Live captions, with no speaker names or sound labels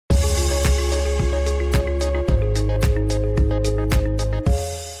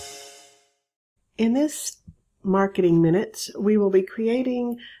In this marketing minute, we will be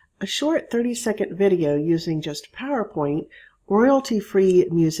creating a short 30-second video using just PowerPoint, royalty-free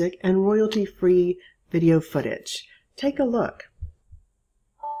music, and royalty-free video footage. Take a look.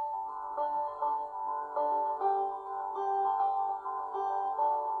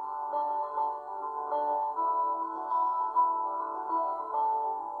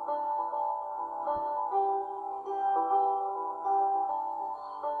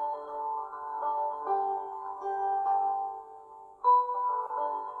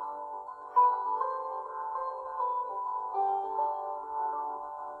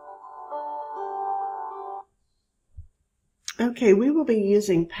 Okay, we will be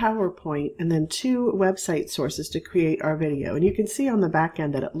using PowerPoint and then 2 website sources to create our video. And you can see on the back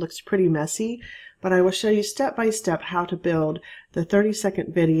end that it looks pretty messy, but I will show you step by step how to build the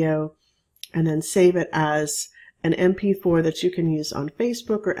 30-second video and then save it as an MP4 that you can use on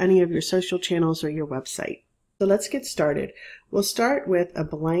Facebook or any of your social channels or your website. So let's get started. We'll start with a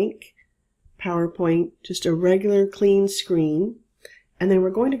blank PowerPoint, just a regular clean screen, and then we're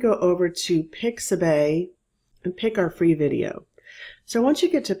going to go over to Pixabay and pick our free video. So once you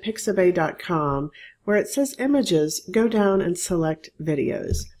get to pixabay.com, where it says images, go down and select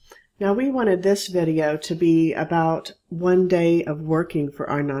videos. Now we wanted this video to be about 1 day of working for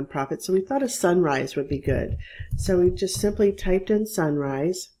our nonprofit, so we thought a sunrise would be good. So we just simply typed in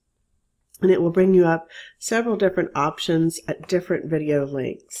sunrise, and it will bring you up several different options at different video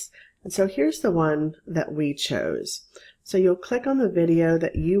lengths. And so here's the one that we chose. So you'll click on the video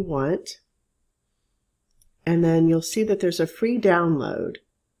that you want, and then you'll see that there's a free download.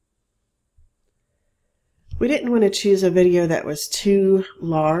 We didn't want to choose a video that was too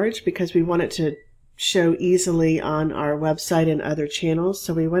large because we want it to show easily on our website and other channels,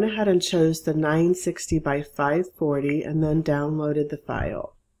 so we went ahead and chose the 960 by 540 and then downloaded the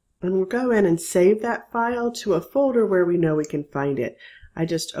file. And we'll go in and save that file to a folder where we know we can find it. I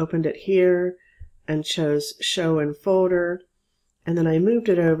just opened it here and chose Show in Folder, and then I moved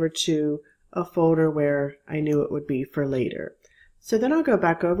it over to a folder where I knew it would be for later. So then I'll go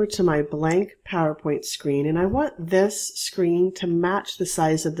back over to my blank PowerPoint screen, and I want this screen to match the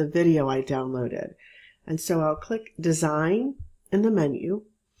size of the video I downloaded. And so I'll click Design in the menu,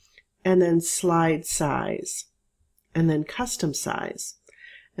 and then Slide Size, and then Custom Size.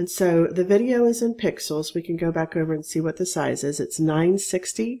 And so the video is in pixels. We can go back over and see what the size is. It's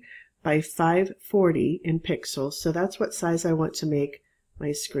 960 by 540 in pixels, so that's what size I want to make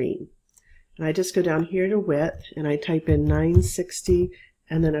my screen. And I just go down here to width and I type in 960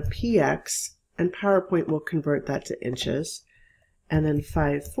 and then a px, and PowerPoint will convert that to inches, and then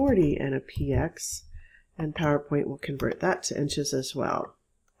 540 and a px, and PowerPoint will convert that to inches as well.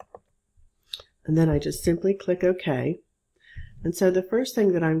 And then I just simply click OK. And so the first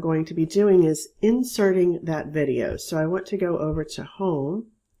thing that I'm going to be doing is inserting that video. So I want to go over to Home,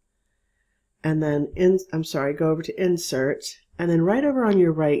 and then go over to Insert. And then right over on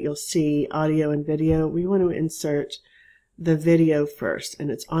your right, you'll see Audio and Video. We want to insert the video first.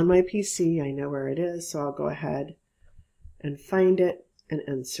 And it's on my PC. I know where it is, so I'll go ahead and find it and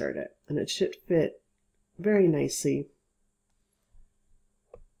insert it. And it should fit very nicely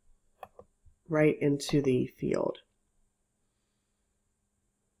right into the field.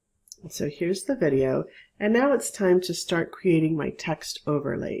 And so here's the video. And now it's time to start creating my text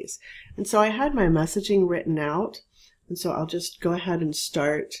overlays. And so I had my messaging written out. And so I'll just go ahead and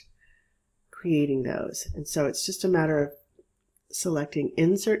start creating those. And so it's just a matter of selecting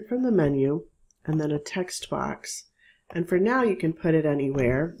Insert from the menu and then a text box. And for now you can put it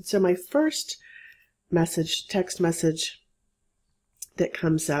anywhere. So my first text message that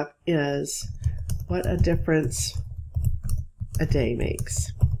comes up is, what a difference a day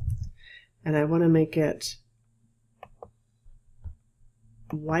makes. And I want to make it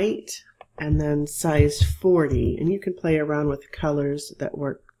white and then size 40, and you can play around with colors that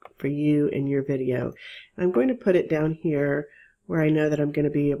work for you in your video. And I'm going to put it down here where I know that I'm going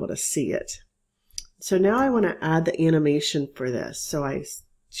to be able to see it. So now I want to add the animation for this. So I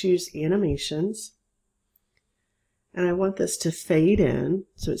choose Animations, and I want this to fade in,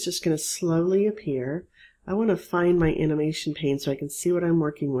 so it's just going to slowly appear. I want to find my animation pane so I can see what I'm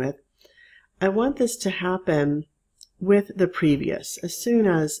working with. I want this to happen with the previous. As soon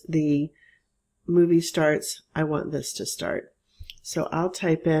as the movie starts, I want this to start. So I'll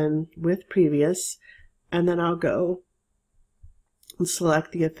type in with previous, and then I'll go and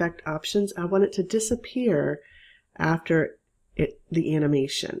select the effect options. I want it to disappear after the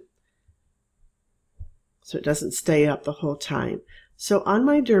animation, so it doesn't stay up the whole time. So on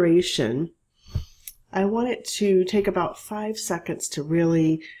my duration, I want it to take about 5 seconds to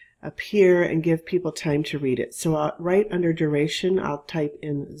really appear and give people time to read it. So right under duration, I'll type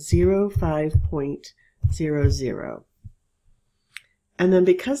in 05.00. And then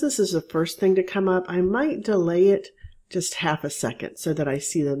because this is the first thing to come up, I might delay it just half a second so that I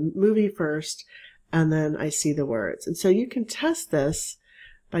see the movie first and then I see the words. And so you can test this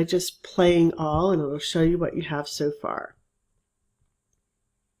by just playing all, and it'll show you what you have so far.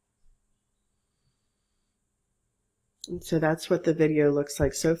 And so that's what the video looks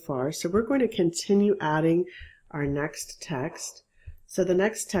like so far. So we're going to continue adding our next text. So the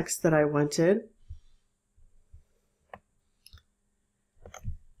next text that I wanted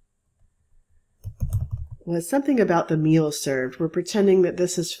was something about the meals served. We're pretending that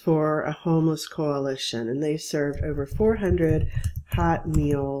this is for a homeless coalition, and they served over 400 hot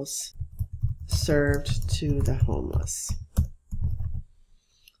meals served to the homeless.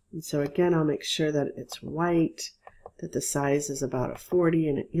 And so again, I'll make sure that it's white, that the size is about a 40,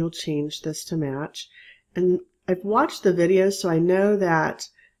 and you'll change this to match. And I've watched the video, so I know that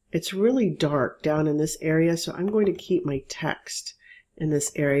it's really dark down in this area, so I'm going to keep my text in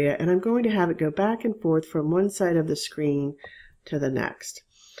this area, and I'm going to have it go back and forth from one side of the screen to the next.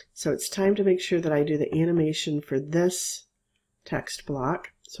 So it's time to make sure that I do the animation for this text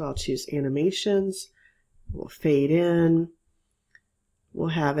block. So I'll choose animations, we'll fade in, we'll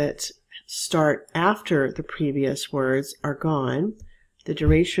have it start after the previous words are gone. The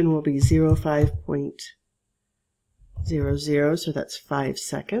duration will be 05.00, so that's 5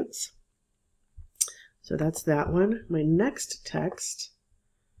 seconds. So that's that one. My next text,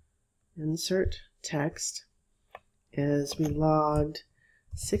 insert text, is we logged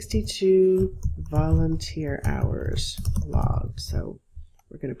 62 volunteer hours logged. So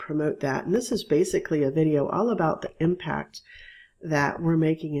we're going to promote that. And this is basically a video all about the impact that we're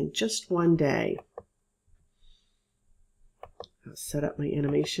making in just one day. I'll set up my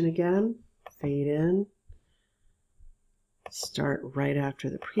animation again, fade in, start right after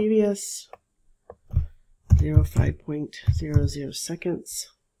the previous. 05.00 seconds.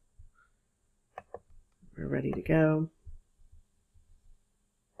 We're ready to go.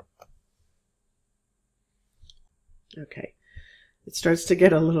 Okay, it starts to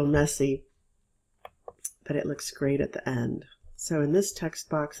get a little messy, but it looks great at the end. So in this text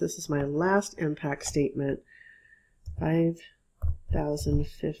box, this is my last impact statement: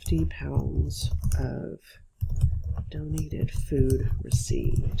 5,050 pounds of donated food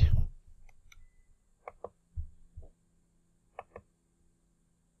received.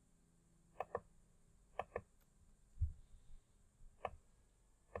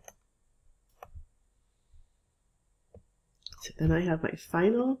 Then I have my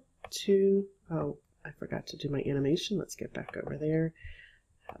final two. Oh, I forgot to do my animation. Let's get back over there.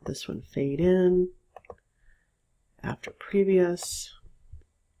 Have this one fade in after previous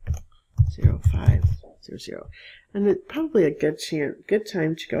 0500. And it's probably a good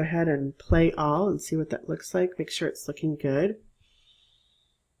time to go ahead and play all and see what that looks like. Make sure it's looking good.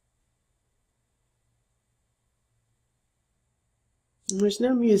 And there's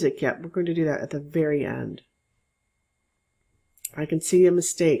no music yet. We're going to do that at the very end. I can see a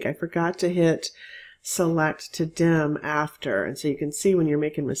mistake. I forgot to hit select to dim after. And so you can see when you're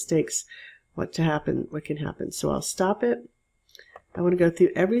making mistakes what can happen. So I'll stop it. I want to go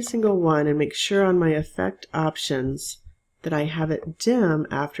through every single one and make sure on my effect options that I have it dim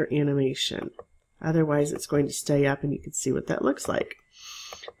after animation. Otherwise it's going to stay up and you can see what that looks like.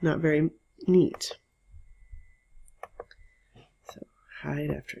 Not very neat. So hide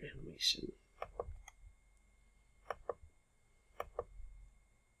after animation.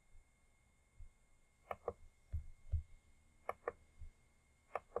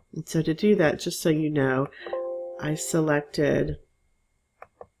 And so to do that, just so you know, I select the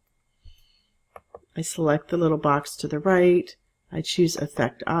little box to the right, I choose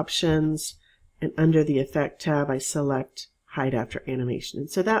Effect Options, and under the Effect tab I select Hide After Animation. And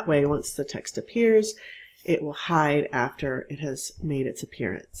so that way, once the text appears, it will hide after it has made its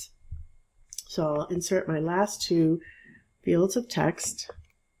appearance. So I'll insert my last two fields of text.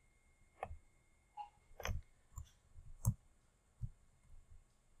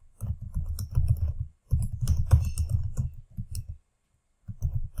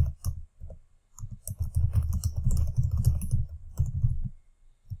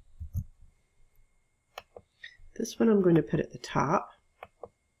 This one I'm going to put at the top.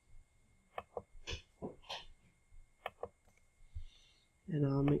 And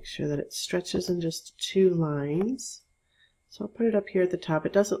I'll make sure that it stretches in just 2 lines. So I'll put it up here at the top.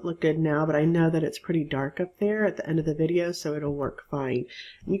 It doesn't look good now, but I know that it's pretty dark up there at the end of the video, so it'll work fine.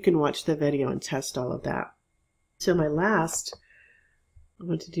 And you can watch the video and test all of that. So my last I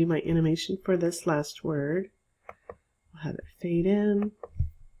want to do my animation for this last word. I'll have it fade in.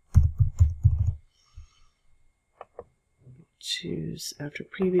 Choose after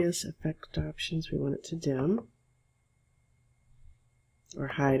previous effect options. We want it to dim or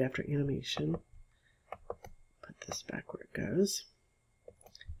hide after animation. Put this back where it goes.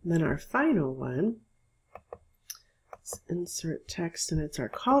 And then our final one is insert text, and it's our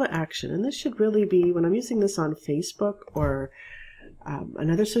call to action. And this should really be, when I'm using this on Facebook or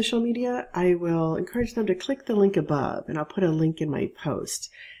another social media, I will encourage them to click the link above, and I'll put a link in my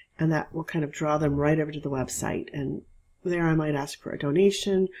post, and that will kind of draw them right over to the website. And there I might ask for a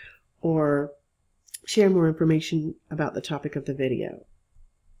donation or share more information about the topic of the video.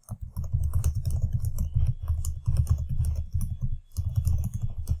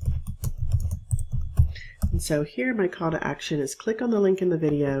 And so here my call to action is click on the link in the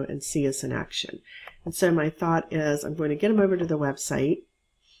video and see us in action. And so my thought is I'm going to get them over to the website,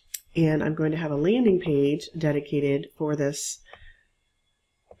 and I'm going to have a landing page dedicated for this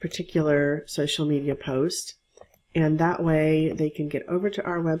particular social media post. And that way they can get over to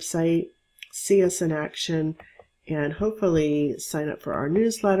our website, see us in action, and hopefully sign up for our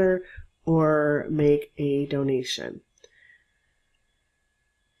newsletter or make a donation.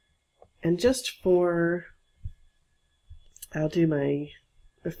 And just for,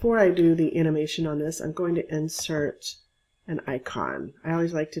 before I do the animation on this, I'm going to insert an icon. I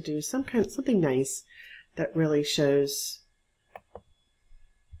always like to do something nice that really shows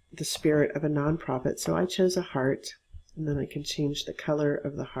the spirit of a nonprofit. So I chose a heart, and then I can change the color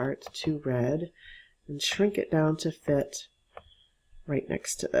of the heart to red and shrink it down to fit right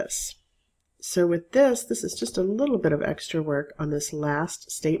next to this. So with this is just a little bit of extra work on this last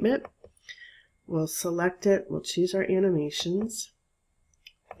statement. We'll select it, we'll choose our animations,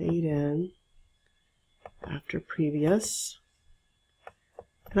 fade in after previous.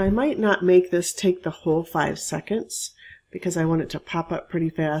 And I might not make this take the whole 5 seconds, because I want it to pop up pretty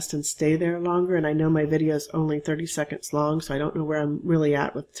fast and stay there longer, and I know my video is only 30 seconds long, so I don't know where I'm really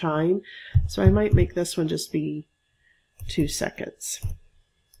at with time. So I might make this one just be 2 seconds.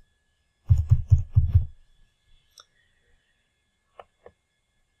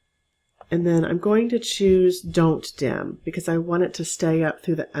 And then I'm going to choose Don't Dim, because I want it to stay up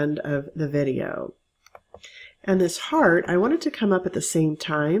through the end of the video. And this heart, I want it to come up at the same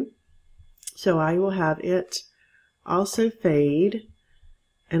time, so I will have it also fade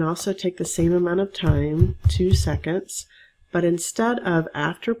and also take the same amount of time, 2 seconds, but instead of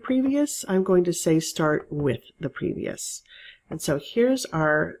after previous, I'm going to say start with the previous. And so here's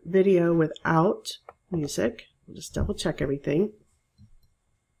our video without music. We'll just double check everything.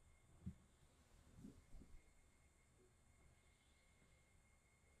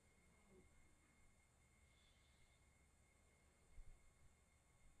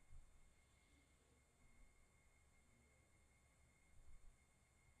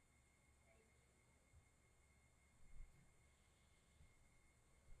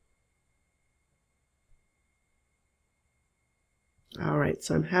 All right,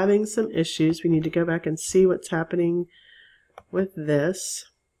 so I'm having some issues. We need to go back and see what's happening with this.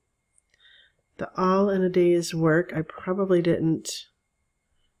 The all in a day's work, I probably didn't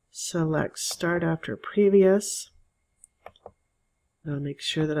select start after previous. I'll make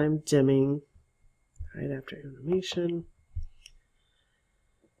sure that I'm dimming right after animation.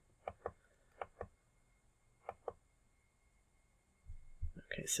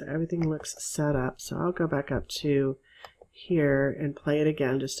 Okay, so everything looks set up. So I'll go back up to here and play it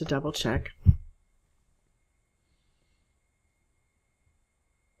again just to double check.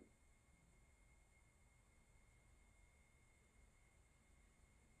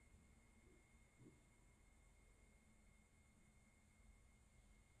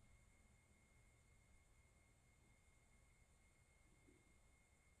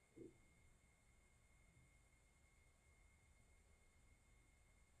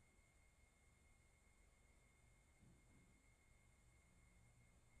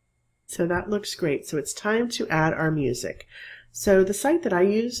 So that looks great. So it's time to add our music. So the site that I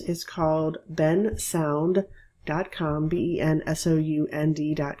use is called bensound.com,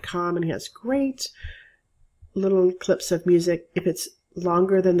 bensound.com, and it has great little clips of music. If it's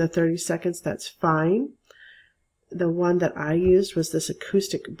longer than the 30 seconds, that's fine. The one that I used was this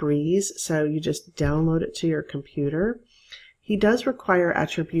acoustic breeze, so you just download it to your computer. He does require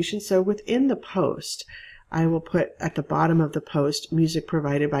attribution, so within the post, I will put at the bottom of the post music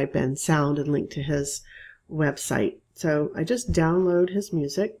provided by Bensound and link to his website. So I just download his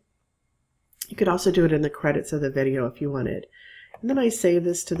music. You could also do it in the credits of the video if you wanted. And then I save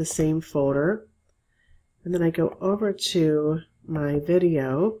this to the same folder. And then I go over to my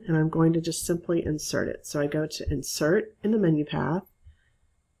video, and I'm going to just simply insert it. So I go to Insert in the menu path,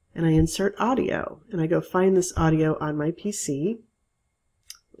 and I insert audio, and I go find this audio on my PC,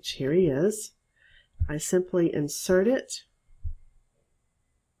 which here he is. I simply insert it,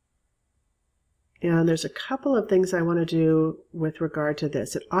 and there's a couple of things I want to do with regard to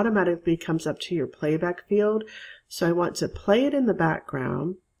this. It automatically comes up to your playback field, so I want to play it in the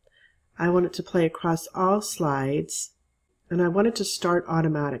background. I want it to play across all slides, and I want it to start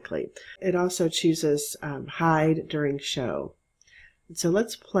automatically. It also chooses hide during show. And so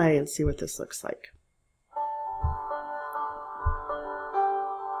let's play and see what this looks like.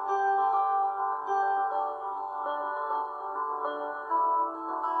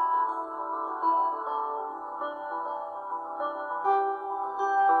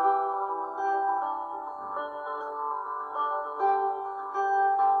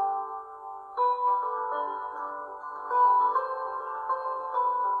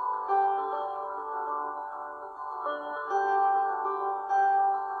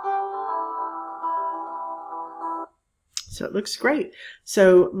 So it looks great.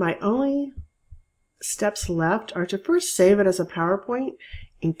 So my only steps left are to first save it as a PowerPoint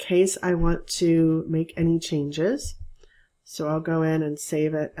in case I want to make any changes. So I'll go in and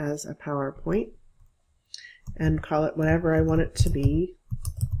save it as a PowerPoint and call it whatever I want it to be,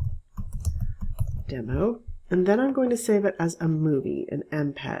 demo. And then I'm going to save it as a movie, an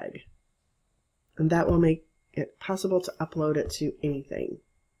MPEG. And that will make it possible to upload it to anything.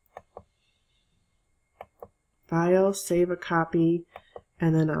 File, save a copy,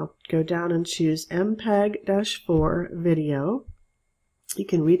 and then I'll go down and choose MPEG-4 video. You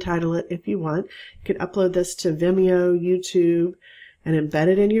can retitle it if you want. You can upload this to Vimeo, YouTube, and embed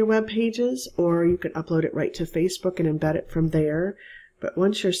it in your web pages, or you can upload it right to Facebook and embed it from there. But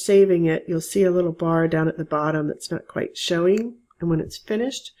once you're saving it, you'll see a little bar down at the bottom that's not quite showing, and when it's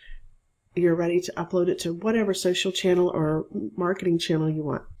finished, you're ready to upload it to whatever social channel or marketing channel you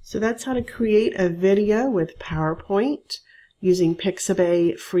want. So that's how to create a video with PowerPoint using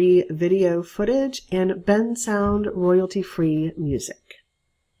Pixabay free video footage and Bensound royalty-free music.